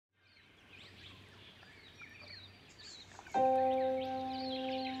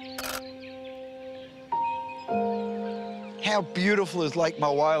How beautiful is Lake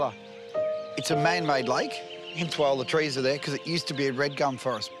Mulwala? It's a man-made lake, hence why all the trees are there, because it used to be a red gum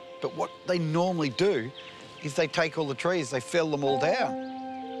forest. But what they normally do is they take all the trees, they fell them all down.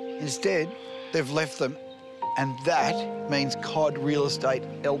 Instead, they've left them, and that means cod real estate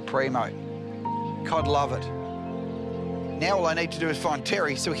El Primo. Cod love it. Now all I need to do is find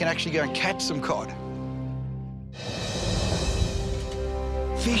Terry so we can actually go and catch some cod.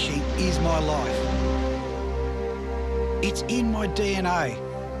 Fishing is my life. It's in my DNA.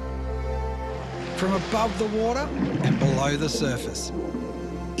 From above the water and below the surface.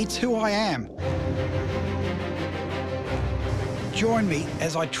 It's who I am. Join me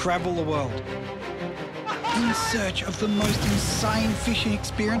as I travel the world in search of the most insane fishing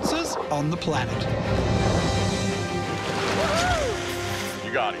experiences on the planet.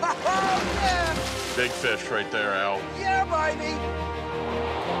 You got him. Oh, yeah. Big fish right there, Al. Yeah, baby.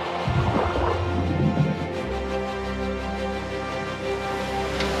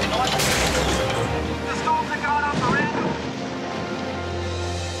 The storms are going up around us.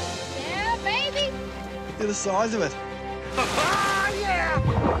 Yeah, baby. Look at the size of it. Oh, yeah!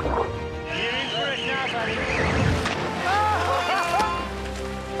 You're in for it now, buddy.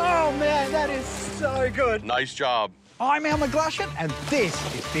 Oh, man, that is so good. Nice job. I'm McGlashan, and this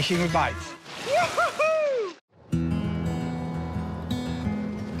is Fishing with Mates.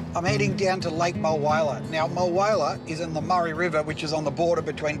 I'm heading down to Lake Mulwala. Now, Mulwala is in the Murray River, which is on the border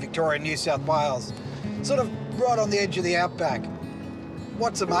between Victoria and New South Wales, sort of right on the edge of the outback.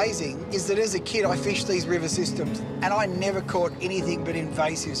 What's amazing is that as a kid, I fished these river systems, and I never caught anything but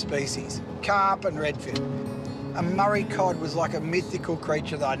invasive species, carp and redfin. A Murray cod was like a mythical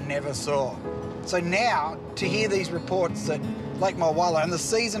creature that I never saw. So now, to hear these reports that Lake Mulwala, and the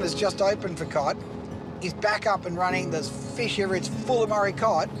season has just opened for cod, is back up and running, there's fish everywhere, it's full of Murray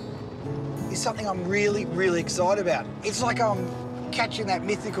cod, is something I'm really, really excited about. It's like I'm catching that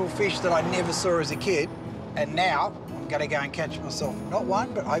mythical fish that I never saw as a kid, and now I'm gonna go and catch myself, not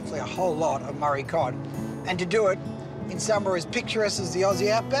one, but hopefully a whole lot of Murray cod. And to do it in somewhere as picturesque as the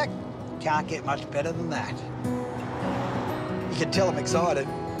Aussie Outback, can't get much better than that. You can tell I'm excited.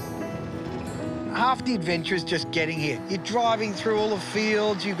 Half the adventure is just getting here. You're driving through all the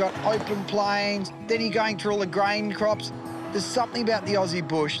fields, you've got open plains, then you're going through all the grain crops. There's something about the Aussie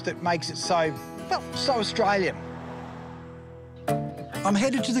bush that makes it so, well, so Australian. I'm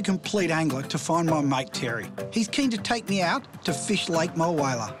headed to the Complete Angler to find my mate Terry. He's keen to take me out to fish Lake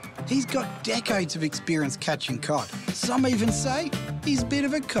Mulwala. He's got decades of experience catching cod. Some even say he's a bit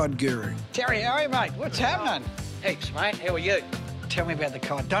of a cod guru. Terry, how are you, mate? What's happening? Heaps, mate. How are you? Tell me about the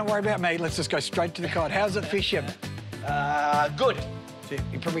cod. Don't worry about me. Let's just go straight to the cod. How's it fishing? Good.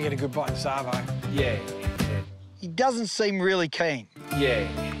 You probably get a good bite in Savo. Yeah. He doesn't seem really keen. Yeah.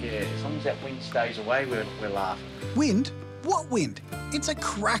 As long as that wind stays away, we're laughing. Wind? What wind? It's a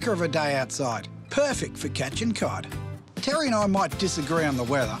cracker of a day outside. Perfect for catching cod. Terry and I might disagree on the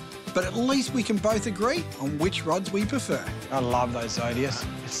weather, but at least we can both agree on which rods we prefer. I love those Zodius.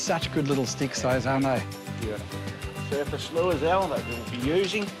 They're such good little sticks, those, aren't they? Yeah. Surface lures, Al, that we'll be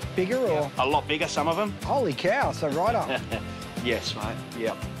using. Bigger or? A lot bigger, some of them. Holy cow, so right up. Yes, mate.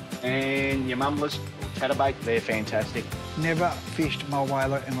 Yep. And your mumblers, chatterbait, they're fantastic. Never fished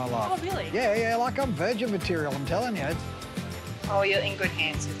Mulwala in my life. Oh, really? Yeah, like I'm virgin material, I'm telling you. Oh, you're in good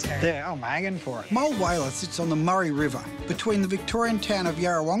hands with Terry. Yeah, I'm hanging for it. Mulwala sits on the Murray River between the Victorian town of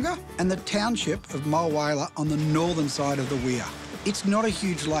Yarrawonga and the township of Mulwala on the northern side of the Weir. It's not a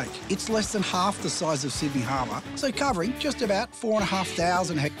huge lake. It's less than half the size of Sydney Harbour, so covering just about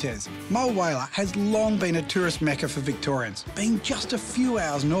 4,500 hectares. Mulwala has long been a tourist mecca for Victorians. Being just a few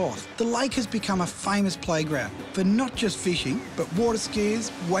hours north, the lake has become a famous playground for not just fishing, but water skiers,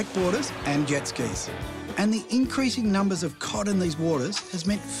 wakeboarders and jet skis. And the increasing numbers of cod in these waters has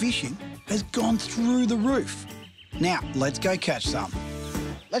meant fishing has gone through the roof. Now, let's go catch some.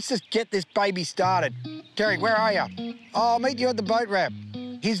 Let's just get this baby started. Terry, where are you? I'll meet you at the boat ramp.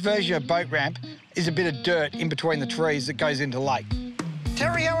 His version of boat ramp is a bit of dirt in between the trees that goes into the lake.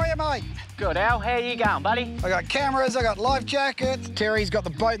 Terry, how are you, mate? Good, Al. How you going, buddy? I got cameras, I got life jackets. Terry's got the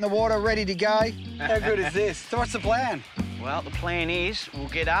boat in the water ready to go. How good is this? So what's the plan? Well, the plan is we'll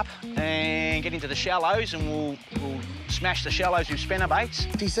get up and get into the shallows and we'll smash the shallows with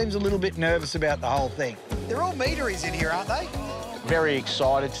spinnerbaits. He seems a little bit nervous about the whole thing. They're all meteries in here, aren't they? Very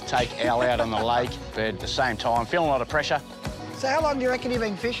excited to take Al out on the lake, but at the same time, feeling a lot of pressure. So how long do you reckon you've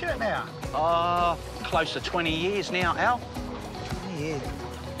been fishing it now? Close to 20 years now, Al. 20 years.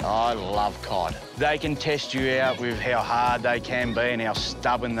 I love cod. They can test you out with how hard they can be and how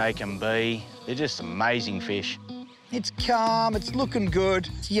stubborn they can be. They're just amazing fish. It's calm, it's looking good.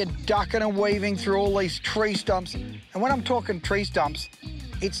 You're ducking and weaving through all these tree stumps. And when I'm talking tree stumps,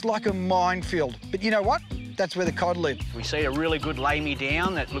 it's like a minefield. But you know what? That's where the cod live. We see a really good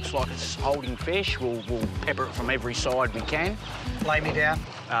lay-me-down that looks like it's holding fish. We'll pepper it from every side we can. Lay me down.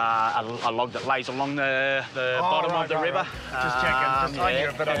 A log that lays along the bottom of the river. Right. Just checking. I knew yeah.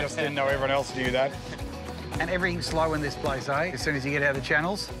 it, but I just didn't know everyone else knew that. And everything's slow in this place, eh? As soon as you get out of the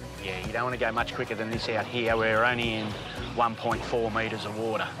channels. Yeah, you don't want to go much quicker than this out here. We're only in 1.4 metres of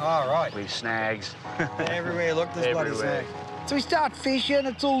water. All right. With snags. Everywhere you look, there's bloody Everywhere. snag. So we start fishing,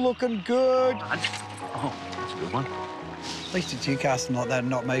 it's all looking good. Oh, that's a good one. At least it's you casting like that and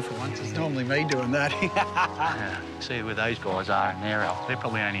not me for once. It's normally me doing that. See where those guys are in there, they're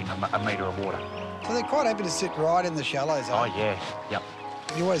probably only in a metre of water. So they're quite happy to sit right in the shallows, eh? Oh, yeah, yep.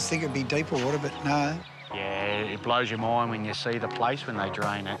 You always think it'd be deeper water, but no. Yeah, it blows your mind when you see the place when they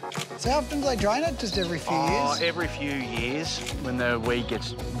drain it. So how often do they drain it? Just every few years? Every few years when the weed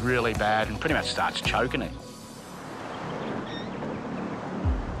gets really bad and pretty much starts choking it.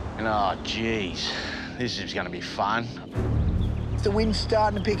 And oh, geez, this is going to be fun. The wind's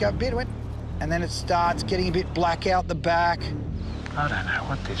starting to pick up a bit, and then it starts getting a bit black out the back. I don't know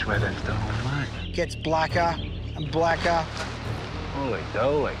what this weather's doing, mate. Gets blacker and blacker. Holy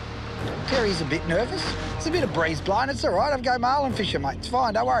dolly. Terry's a bit nervous. There's a bit of breeze blowing. It's all right. I'll go marlin fishing, mate. It's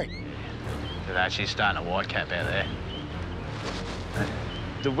fine. Don't worry. They're actually starting a whitecap out there.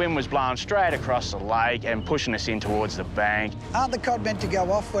 The wind was blowing straight across the lake and pushing us in towards the bank. Aren't the cod meant to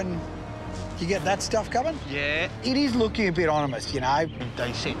go off when you get that stuff coming? Yeah. It is looking a bit ominous, you know.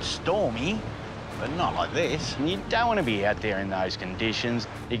 They said stormy, but not like this. You don't want to be out there in those conditions.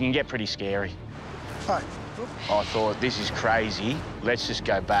 It can get pretty scary. Right. I thought, this is crazy. Let's just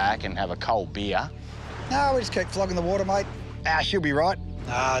go back and have a cold beer. No, we just keep flogging the water, mate. She'll be right.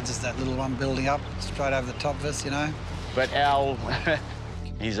 Just that little one building up straight over the top of us, you know. But Al,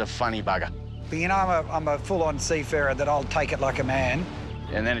 he's a funny bugger. But, you know, I'm a full-on seafarer that I'll take it like a man.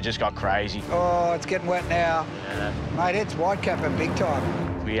 And then it just got crazy. Oh, it's getting wet now. Yeah. Mate, it's whitecapping big time.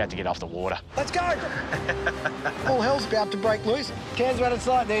 We had to get off the water. Let's go. All hell's about to break loose. Taz, when it's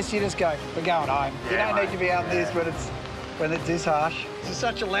like this, you just go, we're going home. Yeah, you don't mate. need to be out in this when it's this harsh. There's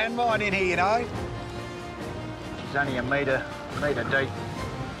such a landmine in here, you know. It's only a metre deep.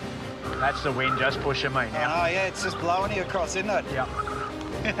 That's the wind just pushing me now. Oh, yeah, it's just blowing you across, isn't it? Yep.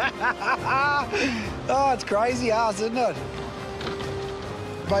 Oh, it's crazy ass, isn't it?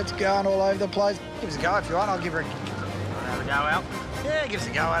 Boat's going all over the place. Give us a go if you want. I'll give her a... Have a go out. Yeah, give us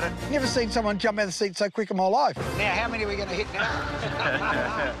a go at it. Never seen someone jump out of the seat so quick in my life. Now, how many are we going to hit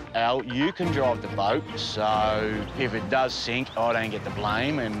now? Al, you can drive the boat, so if it does sink, I don't get the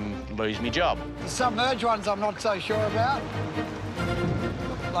blame and lose my job. The submerged ones I'm not so sure about.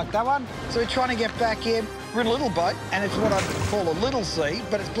 Like that one. So we're trying to get back in. We're in a little boat, and it's what I'd call a little sea,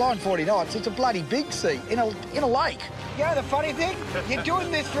 but it's blowing 40 knots. It's a bloody big sea in a lake. You know the funny thing? You're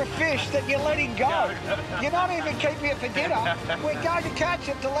doing this for fish that you're letting go. You're not even keeping it for dinner. We're going to catch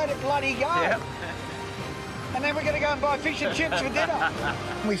it to let it bloody go. Yep. And then we're going to go and buy fish and chips for dinner.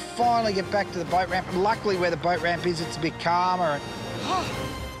 We finally get back to the boat ramp, and luckily where the boat ramp is, it's a bit calmer. And...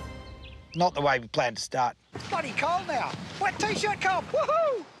 not the way we planned to start. It's bloody cold now. Wet T-shirt cold.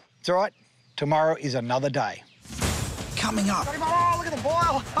 Woohoo! It's all right. Tomorrow is another day. Coming up. Oh, look at the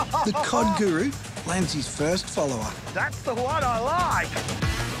boil. The cod guru lands his first follower. That's the one I like.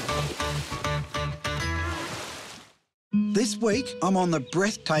 This week, I'm on the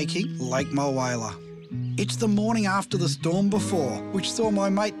breathtaking Lake Mulwala. It's the morning after the storm before, which saw my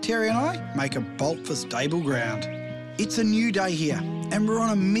mate Terry and I make a bolt for stable ground. It's a new day here, and we're on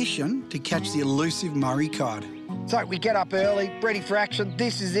a mission to catch the elusive Murray cod. So we get up early, ready for action.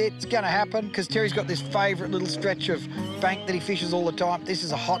 This is it. It's going to happen because Terry's got this favourite little stretch of bank that he fishes all the time. This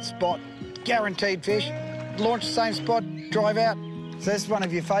is a hot spot, guaranteed fish. Launch the same spot, drive out. So this is one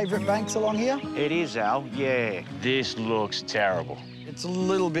of your favourite banks along here? It is, Al, yeah. This looks terrible. It's a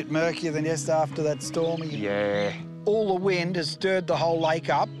little bit murkier than yesterday after that storm. Yeah. All the wind has stirred the whole lake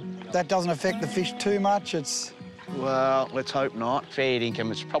up. That doesn't affect the fish too much. It's... well, let's hope not. Fair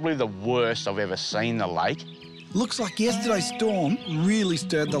income, it's probably the worst I've ever seen the lake. Looks like yesterday's storm really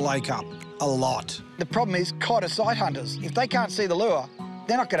stirred the lake up a lot. The problem is cod are sight hunters. If they can't see the lure,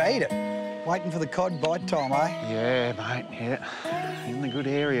 they're not going to eat it. Waiting for the cod bite time, eh? Yeah, mate, yeah. In the good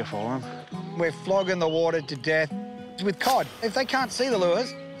area for them. We're flogging the water to death. With cod, if they can't see the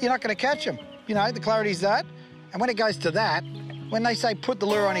lures, you're not going to catch them. You know, the clarity's that. And when it goes to that, when they say put the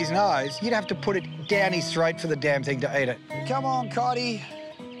lure on his nose, you'd have to put it down his throat for the damn thing to eat it. Come on, coddy.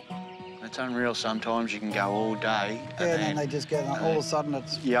 It's unreal sometimes. You can go all day. Yeah, and then they just get, all of a sudden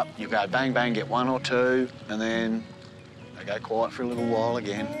it's... Yep, you go bang, bang, get one or two, and then I go quiet for a little while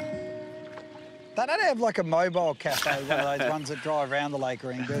again. They don't have like a mobile cafe, one of those ones that drive around the lake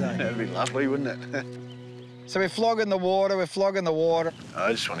ring, do they? That'd be lovely, wouldn't it? So we're flogging the water,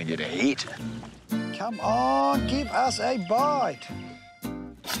 I just want to get a hit. Come on, give us a bite.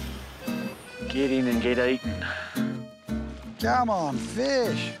 Get in and get eaten. Come on,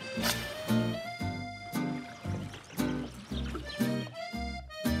 fish.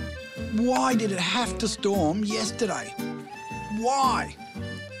 Why did it have to storm yesterday? Why?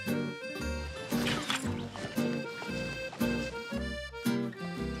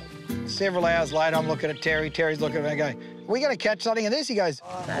 Several hours later, I'm looking at Terry. Terry's looking at me going, are we going to catch something in this? He goes,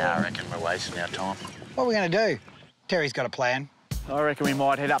 Nah, I reckon we're wasting our time. what are we going to do? Terry's got a plan. I reckon we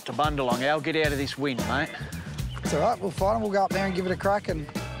might head up to Bundalong, Al. Get out of this wind, mate. It's all right, we'll find him. We'll go up there and give it a crack. And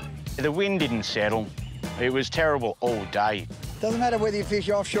The wind didn't settle. It was terrible all day. doesn't matter whether you fish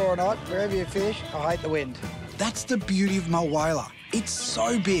offshore or not, wherever you fish, I hate the wind. That's the beauty of Mulwala. It's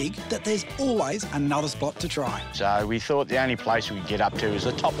so big that there's always another spot to try. So we thought the only place we could get up to was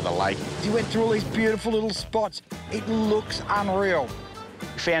the top of the lake. He went through all these beautiful little spots. It looks unreal.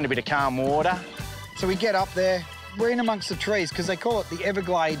 We found a bit of calm water. So we get up there, we're in amongst the trees because they call it the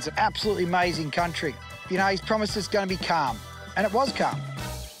Everglades, absolutely amazing country. You know, he's promised it's going to be calm, and it was calm.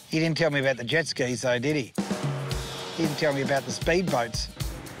 He didn't tell me about the jet skis though, did he? He didn't tell me about the speedboats.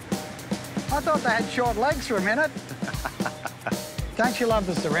 I thought they had short legs for a minute. Don't you love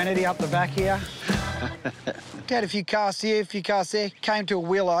the serenity up the back here? Had a few casts here, a few casts there, came to a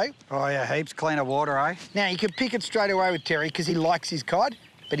willow. Oh yeah, heaps cleaner water, eh? Now, you can pick it straight away with Terry because he likes his cod,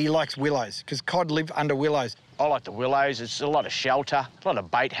 but he likes willows because cod live under willows. I like the willows. It's a lot of shelter, a lot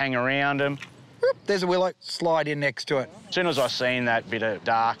of bait hang around them. Whoop, there's a willow, slide in next to it. As soon as I seen that bit of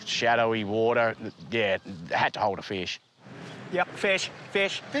dark, shadowy water, yeah, it had to hold a fish. Yep, fish,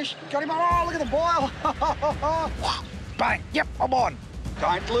 fish. Fish, got him on. Oh, look at the boil. Bang, yep, I'm on.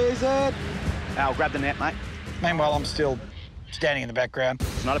 Don't lose it. Al, grab the net, mate. Meanwhile, I'm still standing in the background.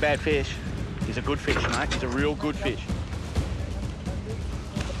 It's not a bad fish. He's a good fish, mate. He's a real good fish.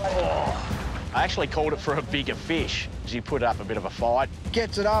 Oh, I actually called it for a bigger fish because he put up a bit of a fight.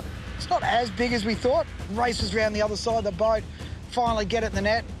 Gets it up. It's not as big as we thought. Races around the other side of the boat. Finally get it in the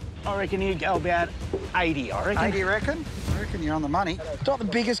net. I reckon he'd go about 80, I reckon. 80, you reckon? I reckon you're on the money. It's not the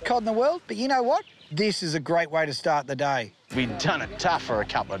biggest cod in the world, but you know what? This is a great way to start the day. We'd done it tough for a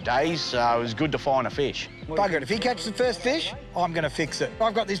couple of days, so it was good to find a fish. Bugger it. If he catches the first fish, I'm going to fix it.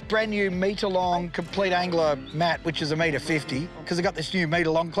 I've got this brand new metre-long complete angler mat, which is $1.50, because I've got this new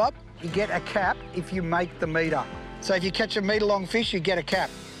metre-long club. You get a cap if you make the metre. So if you catch a metre-long fish, you get a cap.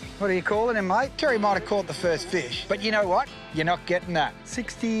 What are you calling him, mate? Terry might have caught the first fish, but you know what? You're not getting that.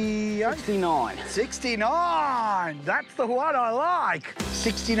 69. 69! That's the one I like.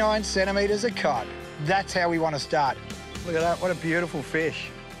 69 centimetres of cod. That's how we want to start. Look at that, what a beautiful fish.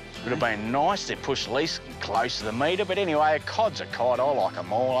 Would have been nice to push at least close to the metre, but anyway, a cod's a cod. I like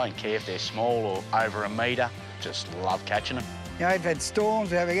them all. I don't care if they're small or over a metre. Just love catching them. You know, we've had storms,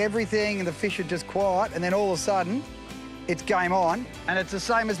 we're having everything, and the fish are just quiet, and then all of a sudden, it's game on, and it's the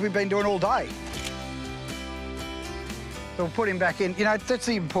same as we've been doing all day. So we'll put him back in. You know, that's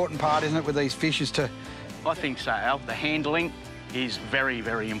the important part, isn't it, with these fish, is to... I think so, Al. The handling is very,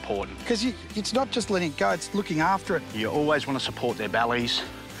 very important. Because it's not just letting it go, it's looking after it. You always want to support their bellies.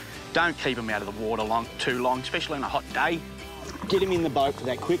 Don't keep them out of the water too long, especially on a hot day. Get him in the boat for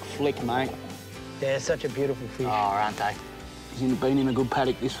that quick flick, mate. Yeah, such a beautiful fish. Oh, aren't they? He's been in a good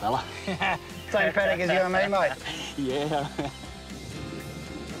paddock, this fella. Same paddock as you and me, mate. Yeah.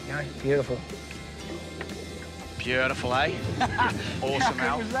 You know, beautiful. Beautiful, eh? Awesome, How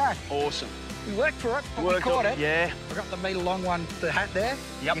Al. good was that? Awesome. We worked for it, but we caught it. Yeah. I got the metre-long one, the hat there.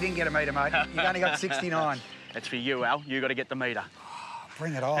 Yep. You didn't get a metre, mate. You've only got 69. That's for you, Al. You got to get the metre.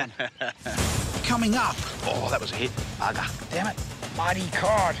 Bring it on. Coming up. Oh, that was a hit. Bugger. Damn it. Mighty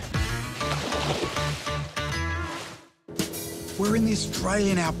cod. We're in the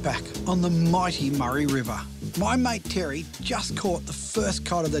Australian outback on the mighty Murray River. My mate Terry just caught the first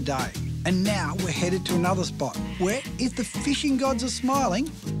cod of the day, and now we're headed to another spot where, if the fishing gods are smiling,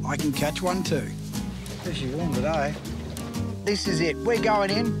 I can catch one too. Fish is warm today. This is it. We're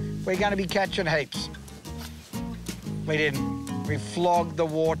going in. We're going to be catching heaps. We didn't. We flogged the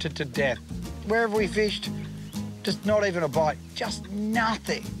water to death. Wherever we fished, just not even a bite. Just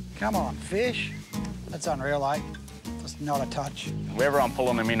nothing. Come on, fish. That's unreal, eh? Just not a touch. Whether I'm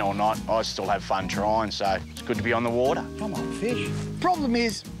pulling them in or not, I still have fun trying, so it's good to be on the water. Come on, fish. Problem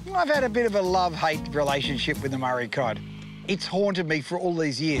is, I've had a bit of a love-hate relationship with the Murray cod. It's haunted me for all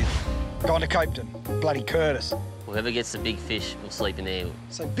these years. Gone to Copeton, bloody Curtis. Whoever gets the big fish will sleep in there.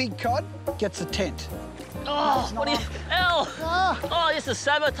 So big cod gets a tent. Oh, what are you... Ow! Oh, this is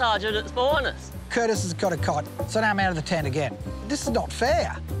sabotage at its finest. Curtis has got a cod, so now I'm out of the tent again. This is not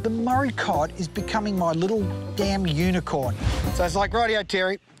fair. The Murray cod is becoming my little damn unicorn. So it's like, rightio,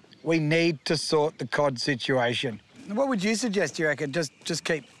 Terry, we need to sort the cod situation. What would you suggest, you reckon? Just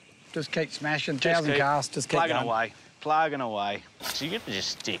keep smashing, 1,000 casts, just keep plugging away. So you got to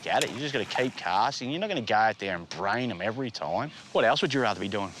just stick at it. You just got to keep casting. You're not going to go out there and brain them every time. What else would you rather be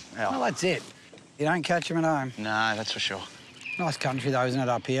doing? Well, that's it. You don't catch them at home. No, that's for sure. Nice country, though, isn't it,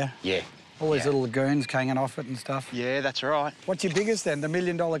 up here? Yeah. All these little lagoons hanging off it and stuff. Yeah, that's right. What's your biggest, then? The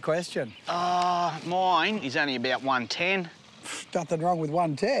million-dollar question. Mine is only about 110. Nothing wrong with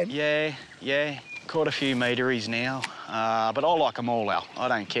 110. Yeah. Caught a few meteries now, but I like them all out. I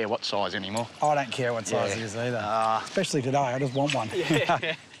don't care what size anymore. I don't care what size it is either. Especially today, I just want one.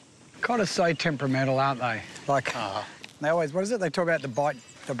 Yeah. Cod are so temperamental, aren't they? Like, they always, what is it? They talk about the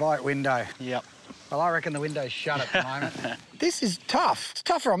bite window. Yep. Well, I reckon the window's shut at the moment. This is tough. It's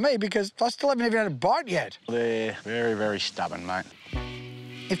tougher on me because I still haven't even had a bite yet. They're very, very stubborn, mate.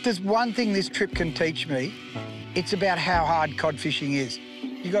 If there's one thing this trip can teach me, it's about how hard cod fishing is.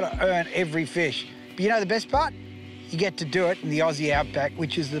 You've got to earn every fish. But you know the best part? You get to do it in the Aussie Outback,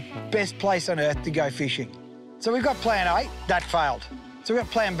 which is the best place on earth to go fishing. So we've got plan A, that failed. So we've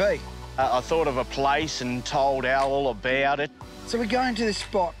got plan B. I thought of a place and told Al all about it. So we're going to this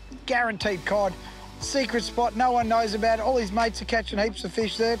spot, guaranteed cod, secret spot, no one knows about it. All his mates are catching heaps of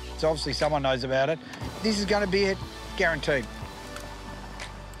fish there. So obviously someone knows about it. This is going to be it, guaranteed.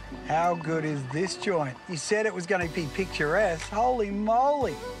 How good is this joint? You said it was going to be picturesque. Holy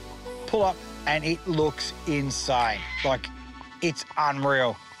moly. Pull up and it looks insane. Like, it's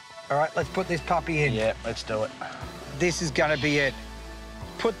unreal. All right, let's put this puppy in. Yeah, let's do it. This is going to be it.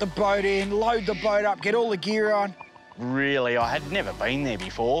 Put the boat in, load the boat up, get all the gear on. Really, I had never been there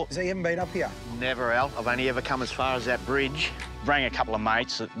before. So you haven't been up here? Never, Al. I've only ever come as far as that bridge. Bring a couple of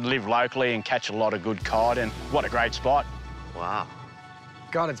mates that live locally and catch a lot of good cod, and what a great spot. Wow.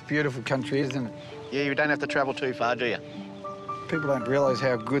 God, it's beautiful country, isn't it? Yeah, you don't have to travel too far, do you? People don't realise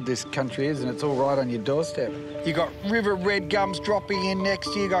how good this country is, and it's all right on your doorstep. You got river red gums dropping in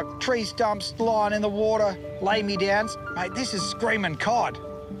next to you, got tree stumps lying in the water, lay me downs. Mate, this is screaming cod.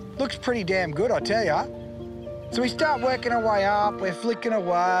 Looks pretty damn good, I tell ya. So we start working our way up, we're flicking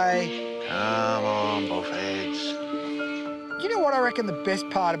away. Come on, bullheads. You know what I reckon the best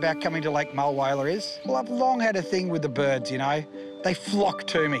part about coming to Lake Mulwala is? Well, I've long had a thing with the birds, you know. They flock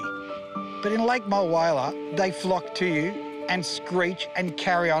to me. But in Lake Mulwala, they flock to you and screech and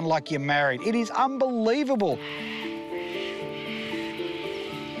carry on like you're married. It is unbelievable.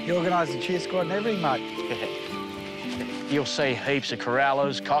 You organised the cheer squad and everything, mate. You'll see heaps of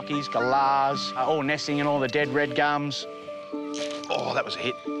corrallers, cockies, galahs, all nesting in all the dead red gums. Oh, that was a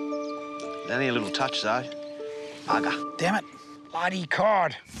hit. Only a little touch, though. Bugger. Damn it, bloody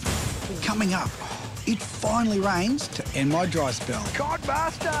cod. Coming up, it finally rains to end my dry spell. Cod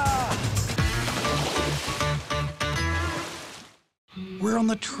master! We're on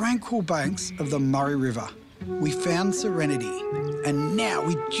the tranquil banks of the Murray River. We found serenity, and now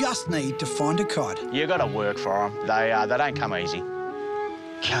we just need to find a cod. You got to work for them. They don't come easy.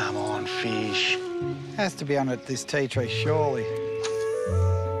 Come on, fish. Has to be under this tea tree, surely.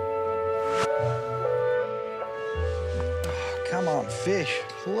 Oh, come on, fish,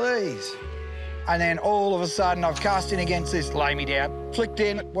 please. And then all of a sudden, I've cast in against this, lay me down, flicked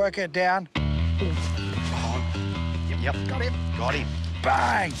in, work it down. Yep. Got him. Got him.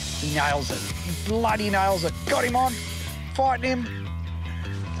 Bang! He nails it. He bloody nails it. Got him on. Fighting him.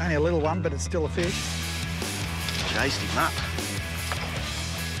 Only a little one, but it's still a fish. Chased him up.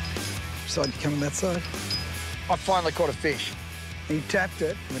 Side coming that side. I finally caught a fish. He tapped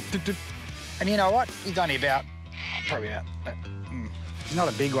it. And you know what? He's only about, probably about, he's not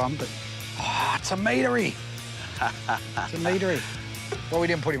a big one, but, it's a meatery. It's a meatery. Well, we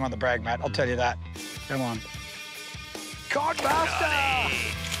didn't put him on the brag mat, I'll tell you that. Come on. Cod master!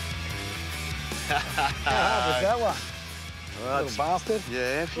 How hard was that one? Well, little bastard.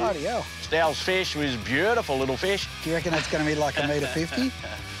 Yeah. Bloody hell. Dale's fish was beautiful little fish. Do you reckon that's going to be like $1.50?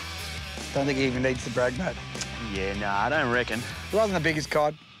 Don't think he even needs the brag mat. Yeah, no, I don't reckon. He wasn't the biggest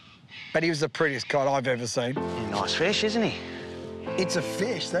cod, but he was the prettiest cod I've ever seen. Yeah, nice fish, isn't he? It's a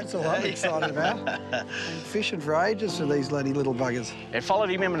fish, that's all I'm excited about. Been fishing for ages for these bloody little buggers. It followed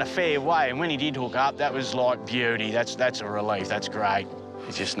him in a fair way, and when he did hook up, that was like beauty. That's a relief, that's great.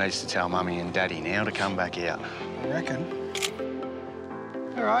 He just needs to tell Mummy and Daddy now to come back out. I reckon.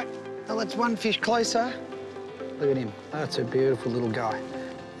 All right, now let's one fish closer. Look at him. That's a beautiful little guy.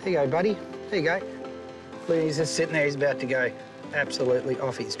 There you go, buddy. There you go. He's just sitting there. He's about to go absolutely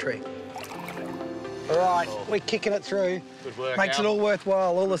off his tree. All right, we're kicking it through. Good work, Makes Al. it all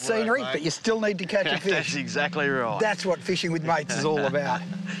worthwhile, all the Good work, scenery, mate. but you still need to catch a fish. That's exactly right. That's what fishing with mates is all about.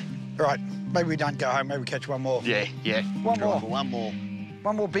 All right, maybe we don't go home. Maybe we catch one more. Yeah, yeah. One Try more. for one more.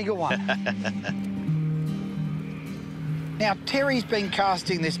 One more bigger one. Now, Terry's been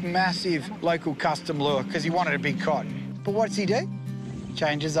casting this massive local custom lure because he wanted a big cod. But what's he do?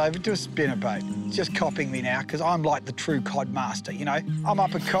 Changes over to a spinnerbait. He's just copying me now because I'm like the true cod master, you know? I'm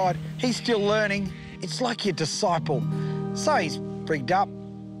up a cod, he's still learning. It's like your disciple. So he's rigged up,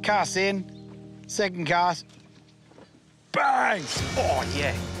 casts in, second cast, bang! Oh,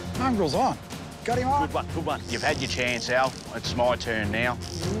 yeah. Mongrel's on. Got him on. Good one, good one. You've had your chance, Al. It's my turn now.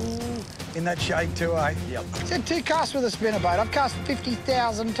 Ooh, in that shade too, eh? Yep. Said 2 casts with a spinnerbait. I've cast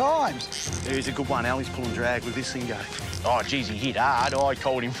 50,000 times. Here's a good one, Al. He's pulling drag with this thing go. Oh, geez, he hit hard. I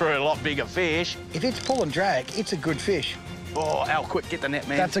called him for a lot bigger fish. If it's pull and drag, it's a good fish. Oh, Al, quick, get the net,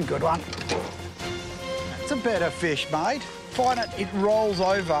 man. That's a good one. That's a better fish, mate. Find it, it rolls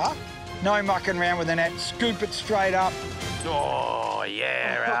over. No mucking around with the net. Scoop it straight up. Oh,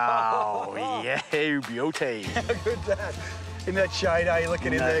 yeah, Al. Yeah, beauty. How good's that? In that shade, eh? Look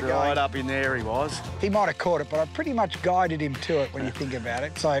at him there going. Right up in there he was. He might have caught it, but I pretty much guided him to it when you think about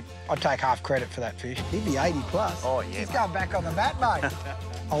it. So I take half credit for that fish. He'd be 80 plus. Oh, yeah, He's mate. going back on the mat, mate.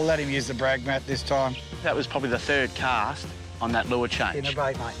 I'll let him use the brag mat this time. That was probably the 3rd cast on that lure change.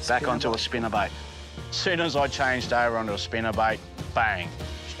 Spinnerbait, mate. Back onto a Spinnerbait. spinnerbait. As soon as I changed over onto a spinnerbait, bang.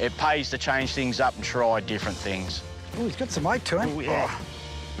 It pays to change things up and try different things. Oh, he's got some weight to him. Oh, yeah.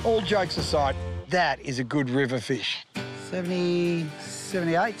 All jokes aside, that is a good river fish. 70,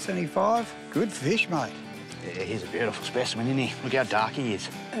 78, 75. Good fish, mate. Yeah, he's a beautiful specimen, isn't he? Look how dark he is.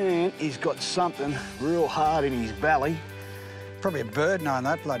 And he's got something real hard in his belly. Probably a bird knowing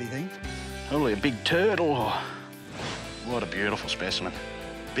that bloody thing. Probably a big turtle. Oh, what a beautiful specimen.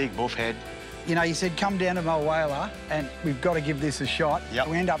 Big buff head. You know, you said come down to Mulwala and we've got to give this a shot. Yep.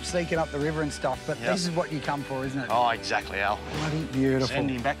 We end up sneaking up the river and stuff, but Yep. this is what you come for, isn't it? Oh, exactly, Al. Bloody beautiful.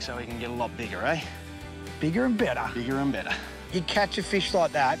 Send him back so he can get a lot bigger, eh? Bigger and better. Bigger and better. You catch a fish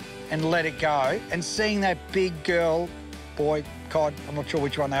like that and let it go, and seeing that big girl, boy, cod, I'm not sure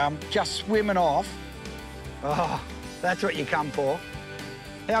which one they are, just swimming off, oh, that's what you come for.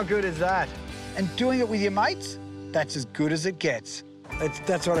 How good is that? And doing it with your mates, that's as good as it gets.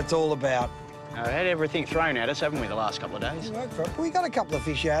 That's what it's all about. I've had everything thrown at us, haven't we, the last couple of days? You work for it. We got a couple of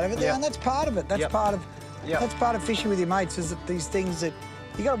fish out of it there, Yep. and that's part of it. That's Yep. part of Yep. that's part of fishing with your mates. Is that these things that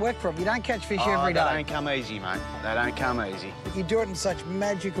you got to work for them. You don't catch fish Oh, every they day. don't come easy, mate. They don't come easy. But you do it in such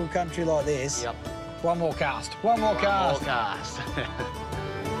magical country like this. Yep. One more cast. One more One cast. more cast.